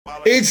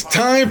It's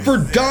time for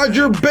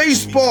Dodger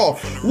Baseball.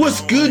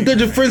 What's good,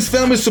 Dodger friends,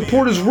 family,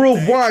 supporters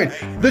worldwide?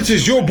 This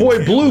is your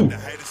boy Blue,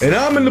 and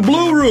I'm in the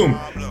Blue Room.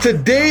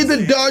 Today,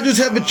 the Dodgers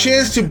have a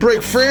chance to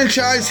break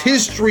franchise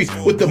history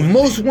with the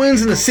most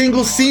wins in a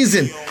single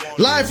season.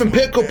 Live from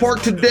Petco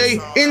Park today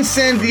in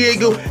San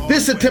Diego,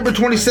 this September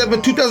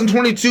 27,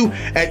 2022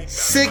 at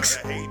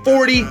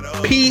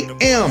 6:40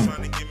 p.m.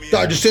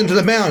 Dodgers send to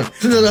the mound,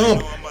 send to the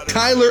hump.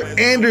 Tyler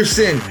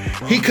Anderson.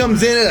 He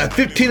comes in at a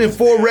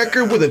 15-4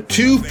 record with a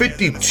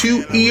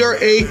 2.52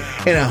 ERA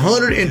and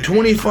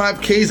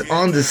 125 Ks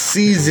on the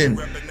season.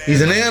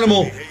 He's an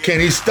animal. Can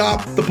he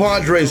stop the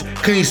Padres?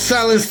 Can he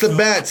silence the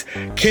bats?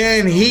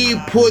 Can he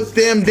put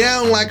them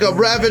down like a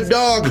rabid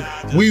dog?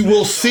 We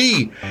will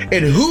see.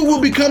 And who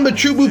will become the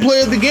true blue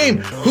player of the game?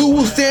 Who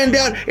will stand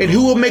out and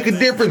who will make a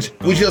difference?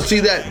 We shall see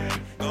that.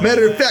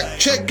 Matter of fact,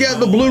 check out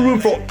the Blue Room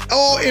for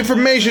all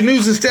information,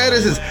 news, and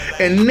statuses.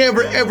 And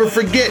never, ever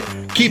forget,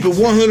 keep it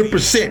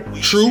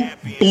 100% true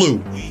blue.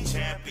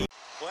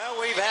 Well,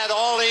 we've had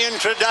all the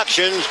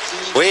introductions.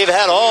 We've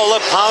had all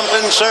the pomp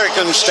and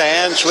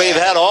circumstance. We've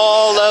had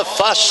all the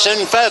fuss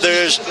and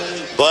feathers.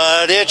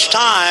 But it's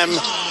time.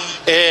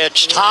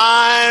 It's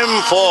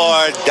time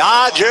for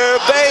Dodger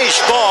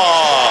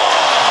Baseball.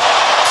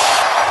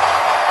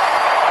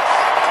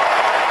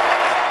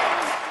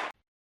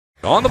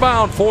 On the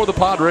mound for the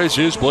Padres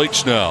is Blake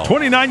Snell.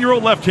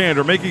 29-year-old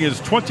left-hander making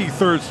his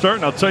 23rd start,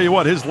 and I'll tell you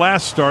what, his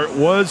last start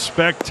was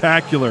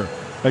spectacular.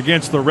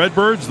 Against the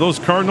Redbirds, those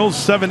Cardinals,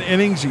 7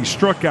 innings, he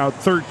struck out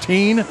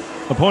 13.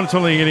 Opponents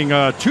only getting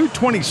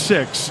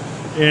 226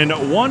 in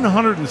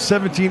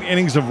 117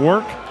 innings of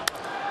work.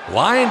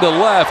 Line to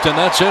left, and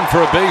that's in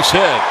for a base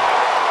hit.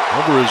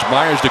 Over is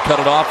Myers to cut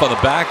it off on the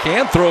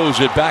backhand, throws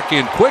it back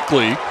in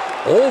quickly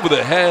over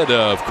the head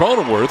of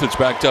Cronenworth. It's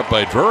backed up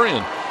by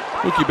Drury.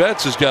 Mookie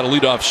Betts has got a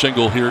leadoff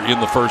single here in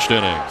the first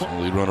inning.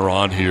 Lead runner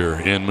on here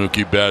in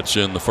Mookie Betts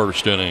in the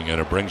first inning,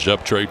 and it brings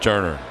up Trey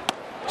Turner.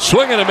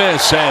 Swing and a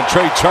miss, and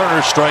Trey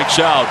Turner strikes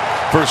out.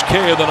 First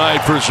K of the night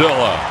for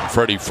Zilla.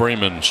 Freddie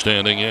Freeman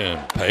standing in.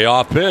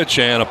 Payoff pitch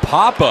and a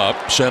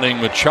pop-up, sending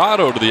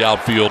Machado to the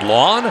outfield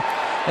lawn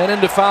and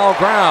into foul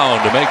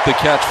ground to make the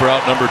catch for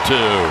out number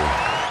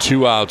 2.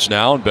 2 outs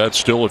now, and Betts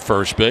still at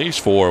first base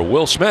for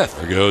Will Smith.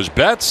 There goes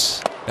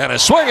Betts, and a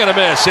swing and a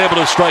miss, able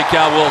to strike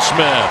out Will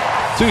Smith.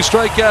 2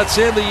 strikeouts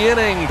in the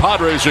inning.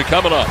 Padres are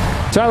coming up.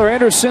 Tyler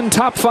Anderson,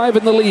 top 5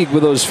 in the league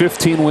with those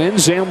 15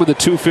 wins and with a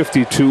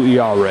 2.52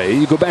 ERA.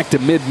 You go back to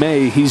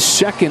mid-May, he's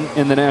second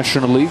in the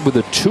National League with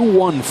a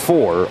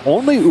 2.14.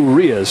 Only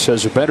Urias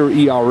has a better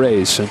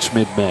ERA since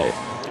mid-May.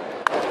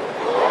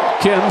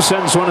 Kim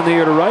sends one in the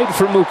air to right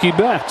for Mookie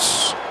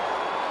Betts.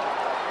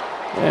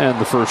 And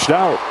the first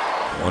out.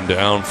 1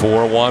 down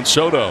for Juan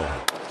Soto.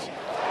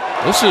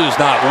 This is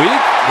not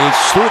weak.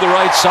 It's through the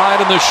right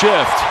side in the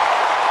shift.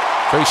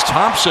 Trace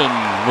Thompson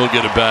will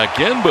get it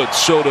back in, but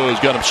Soto has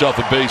got himself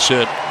a base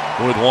hit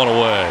with 1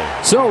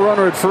 away. So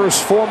runner at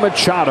first for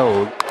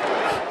Machado.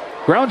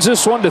 Grounds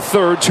this one to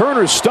third.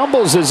 Turner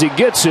stumbles as he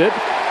gets it.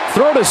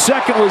 Throw to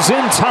second was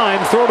in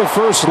time. Throw to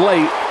first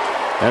late.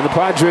 And the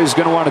Padres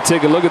going to want to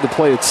take a look at the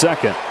play at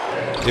second.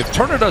 If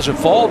Turner doesn't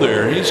fall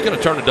there, he's going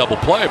to turn a double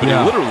play, but he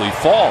literally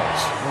falls.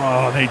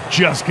 Oh, they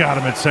just got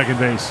him at second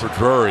base. For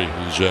Drury,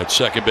 who's at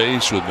second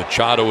base with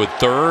Machado at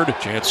third.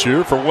 Chance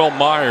here for Will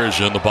Myers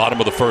in the bottom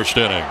of the first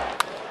inning.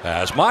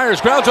 As Myers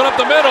grounds it up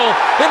the middle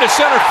into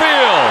center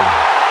field.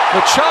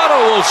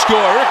 Machado will score.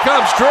 Here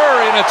comes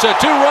Drury, and it's a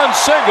 2-run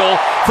single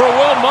for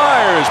Will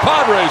Myers.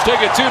 Padres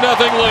take a 2-0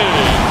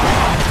 lead.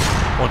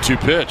 1-2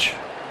 pitch.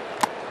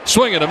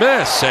 Swing and a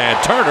miss,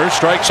 and Turner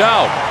strikes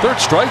out. Third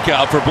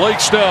strikeout for Blake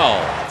Snell.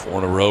 4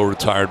 in a row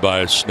retired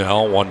by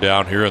Snell. 1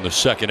 down here in the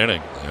second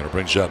inning. And it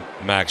brings up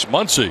Max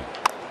Muncy.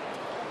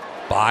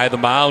 By the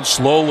mound,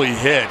 slowly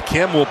hit.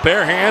 Kim will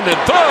barehand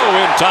and throw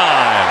in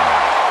time.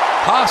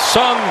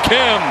 Ha-Sung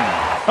Kim.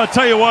 I'll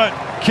tell you what,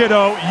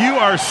 kiddo, you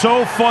are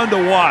so fun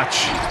to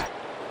watch.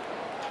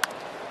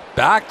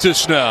 Back to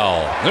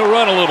Snell. He'll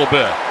run a little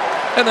bit.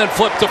 And then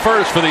flip to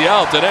first for the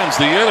out that ends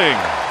the inning.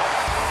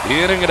 The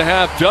inning and a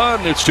half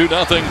done. It's 2-0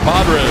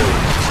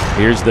 Padres.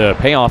 Here's the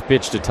payoff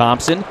pitch to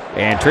Thompson,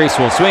 and Trace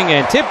will swing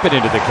and tip it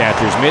into the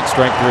catcher's mitt.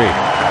 Strike 3.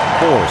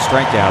 4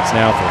 strikeouts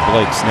now for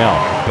Blake Snell.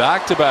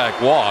 Back-to-back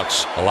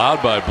walks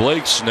allowed by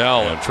Blake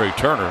Snell, and Trey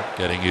Turner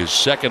getting his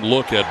second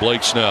look at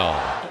Blake Snell.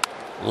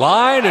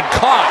 Line and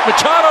caught.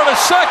 Machado to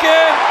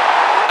second.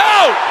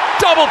 Out!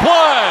 Double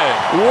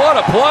play. What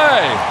a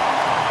play.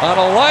 On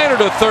a liner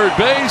to third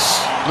base,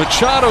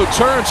 Machado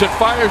turns and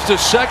fires to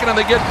second, and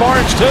they get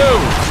Barnes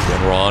too.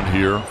 Runner on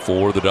here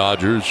for the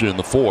Dodgers in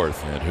the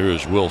fourth, and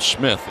here's Will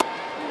Smith.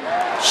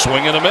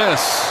 Swing and a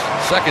miss.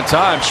 Second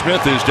time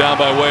Smith is down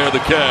by way of the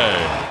K.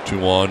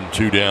 2-1,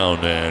 2 down,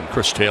 and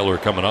Chris Taylor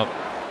coming up.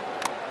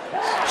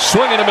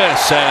 Swing and a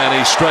miss, and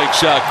he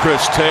strikes out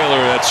Chris Taylor.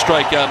 That's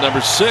strikeout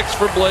number 6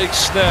 for Blake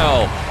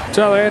Snell.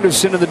 Tyler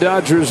Anderson and the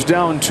Dodgers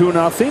down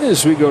 2-0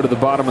 as we go to the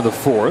bottom of the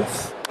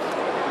fourth.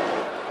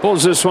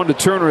 Pulls this one to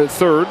Turner at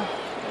third.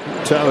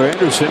 Tyler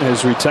Anderson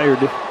has retired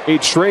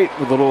 8 straight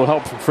with a little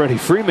help from Freddie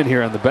Freeman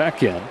here on the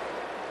back end.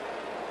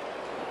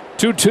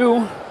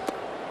 2-2.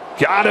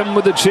 Got him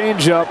with a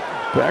changeup.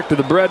 Back to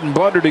the bread and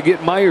butter to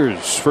get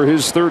Myers for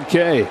his third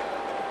K.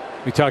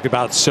 We talked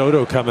about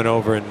Soto coming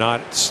over and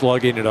not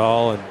slugging at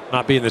all and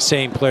not being the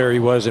same player he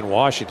was in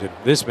Washington.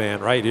 This man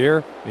right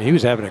here, he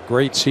was having a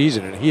great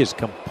season and he has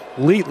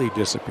completely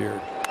disappeared.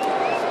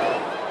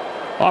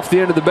 Off the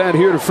end of the bat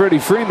here to Freddie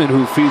Freeman,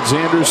 who feeds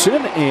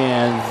Anderson,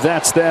 and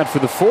that's that for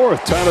the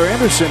fourth. Tyler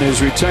Anderson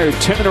has retired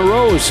 10 in a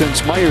row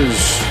since Myers'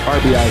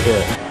 RBI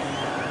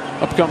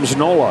hit. Up comes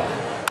Nola.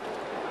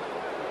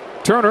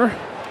 Turner,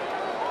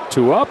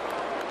 2 up,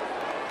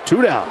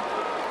 2 down.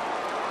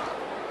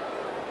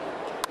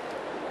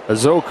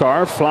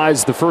 Azokar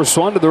flies the first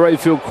one to the right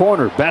field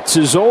corner. Betts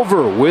is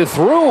over with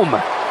room.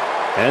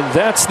 And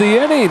that's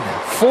the inning.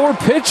 4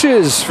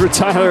 pitches for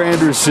Tyler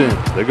Anderson.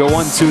 They go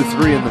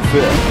 1-2-3 in the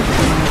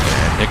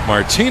fifth. Nick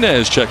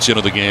Martinez checks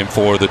into the game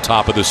for the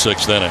top of the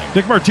 6th inning.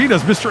 Nick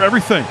Martinez, Mr.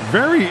 Everything.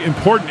 Very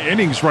important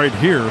innings right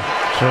here.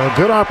 So a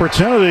good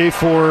opportunity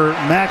for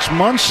Max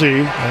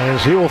Muncy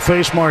as he will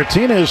face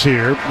Martinez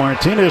here.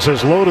 Martinez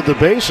has loaded the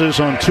bases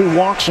on 2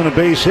 walks and a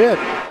base hit.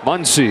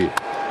 Muncy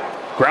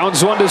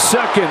grounds one to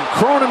second.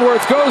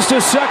 Cronenworth goes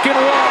to second.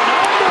 One on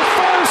to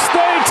first.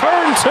 They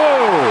turn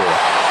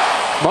 2.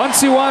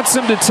 Muncy wants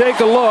him to take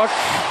a look.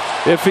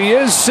 If he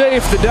is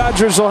safe, the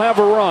Dodgers will have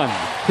a run.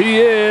 He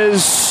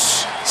is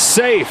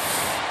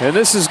safe. And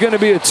this is going to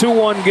be a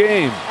 2-1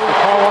 game. The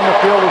call on the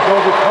field is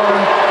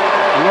overturned.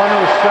 The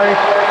runner is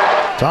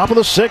safe. Top of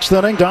the 6th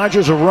inning,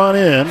 Dodgers a run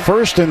in.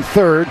 First and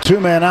third, 2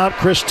 men out.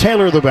 Chris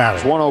Taylor the batter.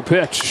 1-0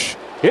 pitch.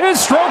 Is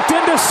stroked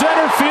into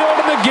center field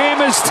and the game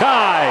is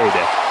tied.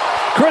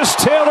 Chris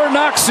Taylor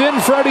knocks in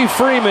Freddie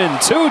Freeman.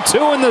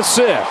 2-2 in the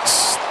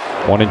 6th.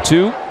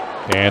 1-2.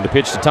 And the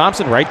pitch to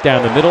Thompson right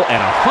down the middle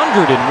and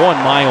 101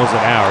 miles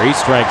an hour. He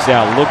strikes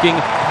out looking,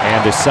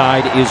 and the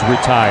side is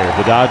retired.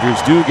 The Dodgers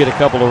do get a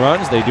couple of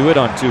runs. They do it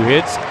on 2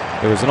 hits.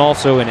 There was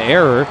also an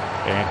error,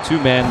 and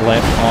 2 men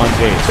left on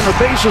base. And the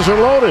bases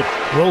are loaded.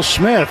 Will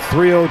Smith,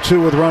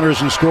 3-0-2 with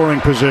runners in scoring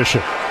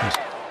position.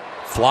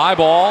 Fly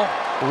ball,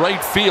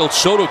 right field.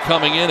 Soto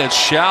coming in. It's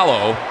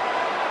shallow.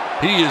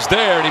 He is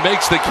there, and he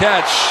makes the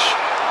catch.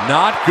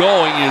 Not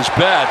going is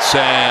Betts,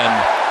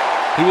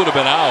 and he would have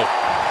been out.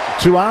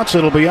 2 outs,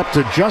 it'll be up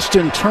to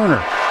Justin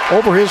Turner.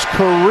 Over his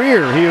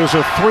career, he is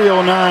a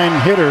 .309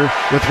 hitter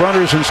with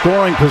runners in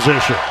scoring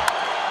position.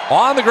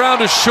 On the ground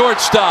to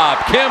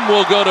shortstop. Kim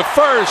will go to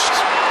first.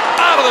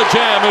 Out of the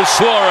jam is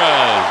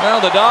Suarez.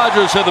 Well, the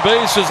Dodgers have the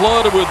bases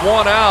loaded with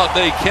 1 out.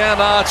 They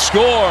cannot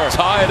score.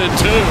 Tied at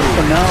 2.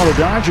 And now the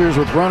Dodgers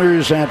with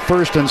runners at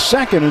first and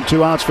second and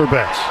 2 outs for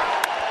Betts.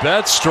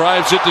 Betts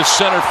drives it to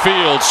center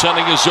field,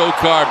 sending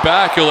Azokar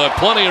back. He'll have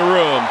plenty of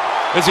room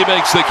as he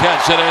makes the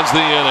catch that ends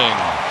the inning.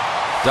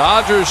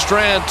 Dodgers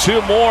strand 2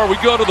 more. We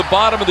go to the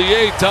bottom of the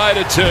 8th, tied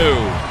at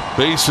 2.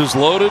 Bases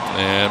loaded,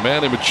 and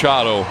Manny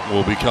Machado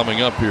will be coming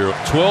up here.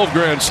 12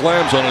 grand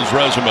slams on his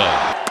resume.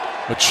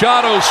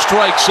 Machado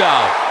strikes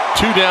out.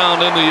 2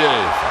 down in the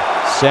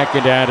 8th.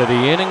 Second out of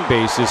the inning.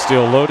 Bases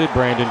still loaded.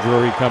 Brandon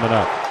Drury coming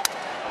up.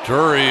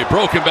 Drury,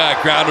 broken back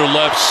grounder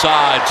left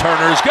side.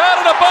 Turner's got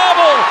it, a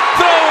bobble.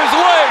 Throw is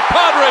late.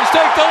 Padres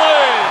take the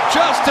lead.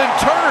 Justin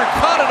Turner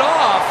cut it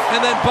off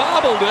and then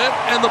bobbled it,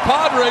 and the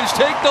Padres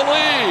take the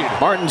lead.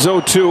 Martin's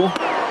 0-2.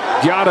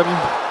 Got him.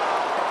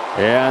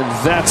 And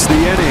that's the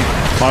inning.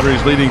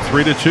 Padres leading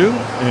 3-2,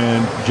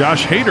 and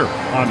Josh Hader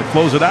on to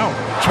close it out.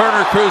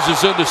 Turner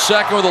cruises into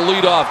second with a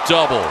leadoff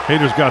double.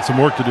 Hader's got some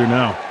work to do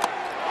now.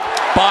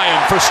 By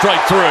him for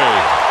strike 3.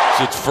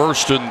 It's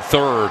first and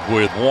third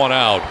with 1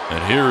 out,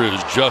 and here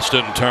is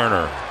Justin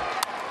Turner.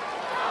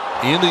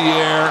 In the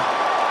air,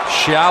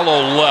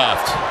 shallow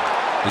left.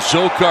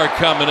 Zokar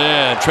coming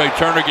in. Trey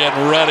Turner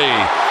getting ready.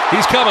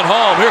 He's coming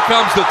home. Here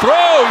comes the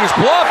throw. He's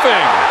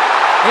bluffing.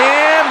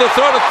 And the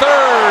throw to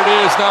third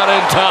is not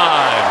in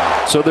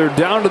time. So they're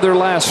down to their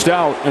last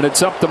out, and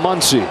it's up to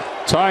Muncy.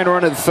 Tying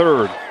run at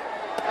third.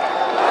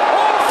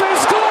 Off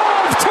his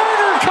glove.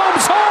 Turner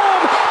comes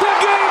home. The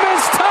game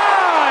is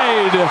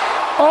tied.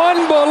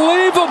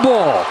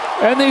 Unbelievable.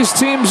 And these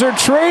teams are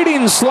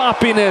trading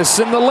sloppiness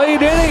in the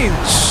late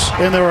innings.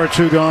 And there are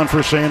 2 gone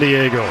for San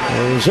Diego.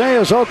 Jose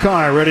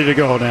Azokar ready to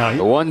go now.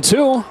 The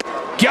 1-2.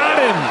 Got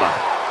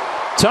him.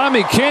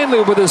 Tommy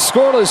Kahnle with a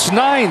scoreless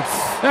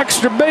 9th.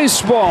 Extra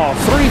baseball.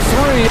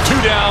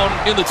 3-3. 2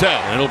 down in the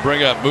 10th. And it'll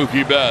bring up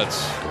Mookie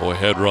Betts. Go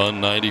ahead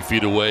run 90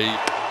 feet away.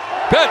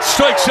 Betts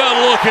strikes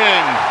out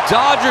looking.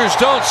 Dodgers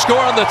don't score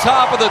on the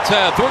top of the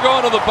 10th. We're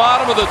going to the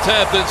bottom of the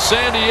 10th in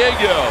San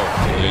Diego.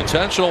 The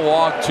intentional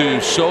walk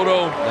to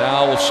Soto.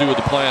 Now we'll see what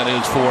the plan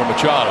is for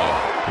Machado.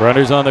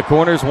 Runners on the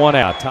corners, 1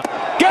 out.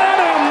 Got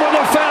him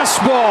with a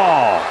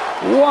fastball.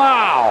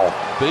 Wow.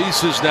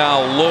 Bases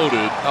now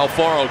loaded.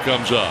 Alfaro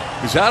comes up.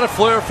 He's had a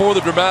flair for the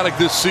dramatic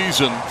this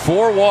season.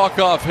 4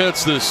 walk-off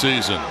hits this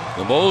season.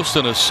 The most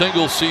in a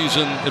single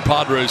season in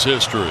Padres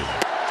history.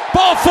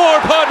 Ball 4,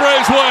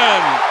 Padres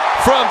win.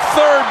 From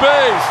third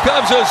base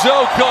comes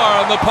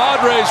Azocar, and the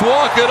Padres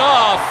walk it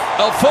off.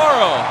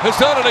 Alfaro has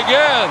done it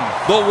again.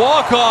 The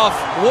walk-off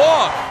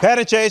walk.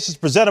 Panic Chase is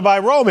presented by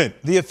Roman,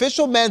 the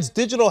official men's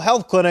digital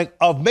health clinic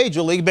of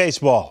Major League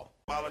Baseball.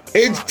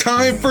 It's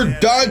time for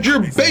Dodger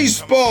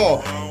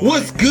Baseball.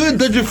 What's good,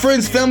 Dodger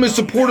friends, family,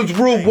 supporters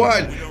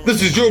worldwide?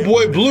 This is your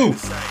boy Blue,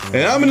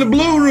 and I'm in the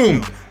Blue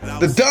Room.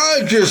 The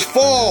Dodgers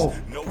fall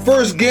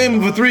first game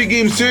of a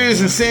 3-game series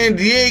in San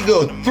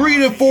Diego,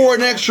 3-4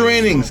 in extra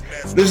innings.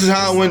 This is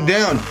how it went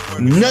down.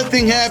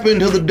 Nothing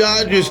happened until the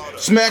Dodgers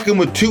smack him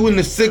with 2 in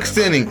the 6th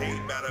inning.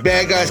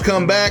 Bad guys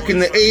come back in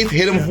the 8th,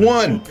 hit him with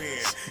 1.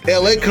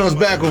 LA comes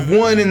back with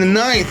 1 in the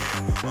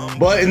 9th,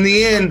 but in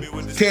the end,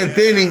 10th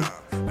inning,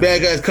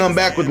 bad guys come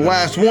back with the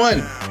last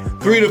one.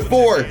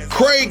 3-4.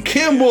 Craig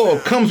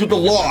Kimbrel comes with the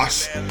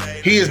loss.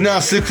 He is now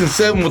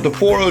 6-7 with a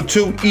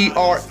 4.02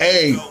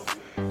 ERA.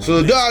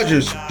 So the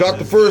Dodgers got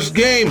the first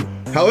game.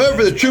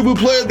 However, the true blue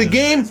player of the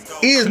game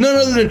is none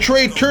other than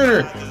Trey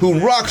Turner, who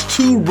rocks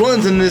 2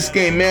 runs in this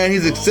game, man.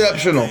 He's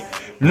exceptional.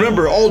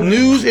 Remember, all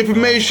news,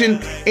 information,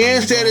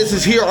 and status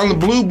is here on the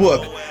Blue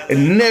Book.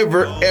 And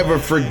never, ever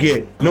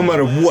forget, no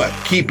matter what,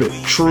 keep it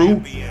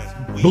true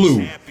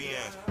blue.